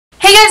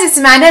it's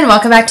Amanda and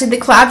welcome back to the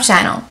Collab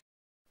channel.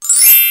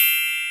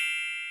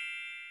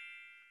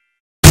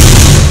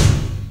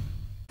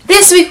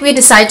 This week we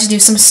decided to do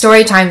some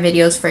story time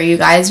videos for you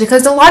guys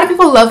because a lot of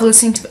people love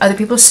listening to other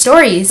people's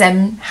stories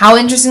and how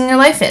interesting their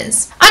life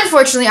is.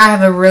 Unfortunately, I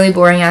have a really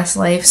boring ass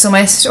life, so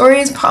my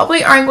stories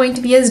probably aren't going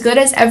to be as good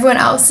as everyone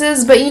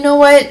else's, but you know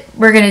what?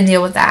 We're gonna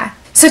deal with that.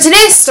 So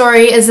today's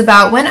story is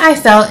about when I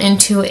fell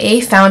into a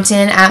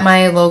fountain at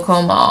my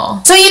local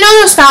mall. So you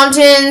know those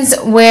fountains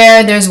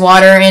where there's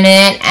water in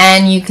it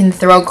and you can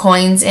throw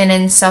coins in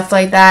and stuff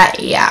like that?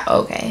 Yeah,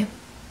 okay.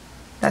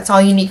 That's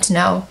all you need to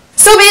know.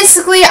 So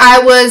basically I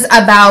was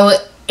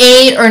about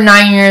 8 or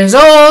 9 years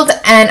old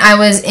and I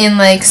was in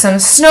like some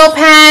snow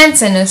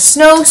pants and a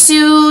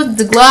snowsuit,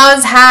 the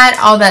gloves, hat,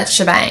 all that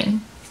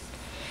shebang.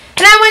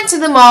 And I went to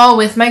the mall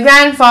with my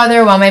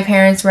grandfather while my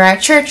parents were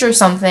at church or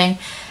something.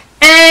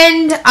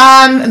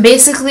 And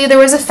basically there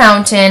was a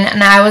fountain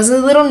and I was a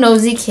little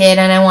nosy kid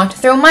and I wanted to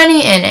throw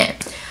money in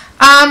it.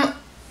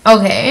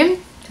 Okay,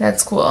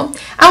 that's cool.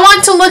 I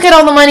want to look at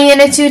all the money in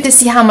it too to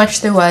see how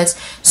much there was.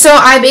 So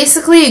I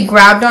basically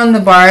grabbed on the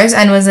bars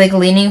and was like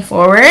leaning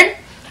forward.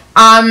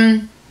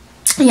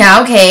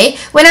 Yeah, okay.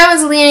 When I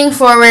was leaning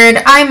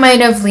forward, I might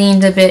have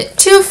leaned a bit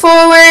too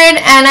forward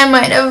and I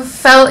might have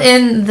fell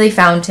in the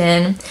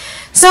fountain.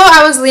 So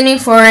I was leaning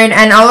forward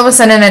and all of a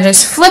sudden I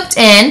just flipped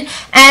in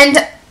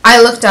and I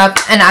looked up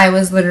and I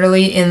was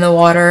literally in the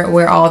water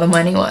where all the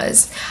money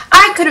was.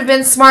 I could have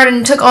been smart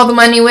and took all the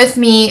money with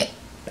me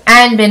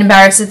and been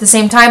embarrassed at the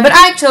same time, but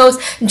I chose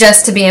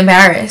just to be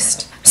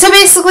embarrassed. So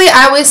basically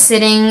I was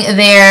sitting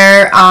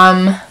there,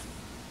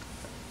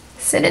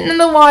 sitting in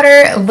the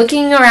water,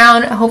 looking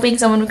around, hoping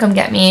someone would come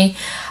get me.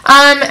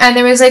 And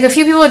there was like a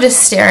few people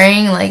just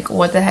staring, like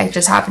what the heck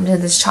just happened to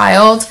this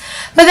child.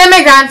 But then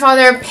my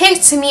grandfather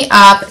picked me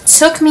up,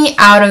 took me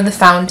out of the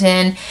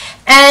fountain,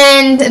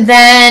 and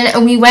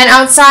then we went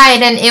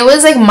outside and it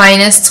was like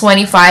minus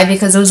 25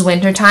 because it was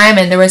winter time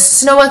and there was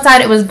snow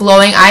outside. It was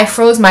blowing. I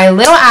froze my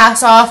little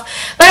ass off,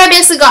 but I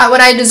basically got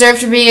what I deserved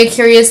for being a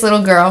curious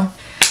little girl.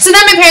 So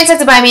then my parents had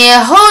to buy me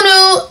a whole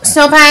new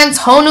snow pants,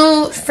 whole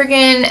new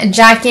freaking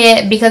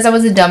jacket because I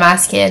was a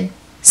dumbass kid.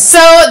 So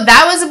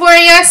that was a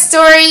boring ass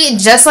story,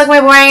 just like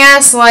my boring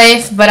ass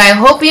life, but I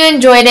hope you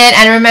enjoyed it,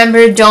 and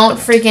remember, don't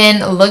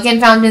freaking look in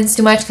fountains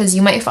too much because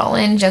you might fall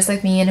in just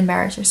like me and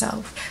embarrass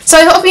yourself. So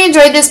I hope you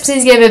enjoyed this.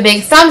 Please give it a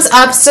big thumbs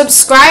up,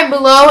 subscribe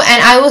below,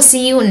 and I will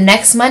see you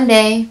next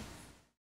Monday.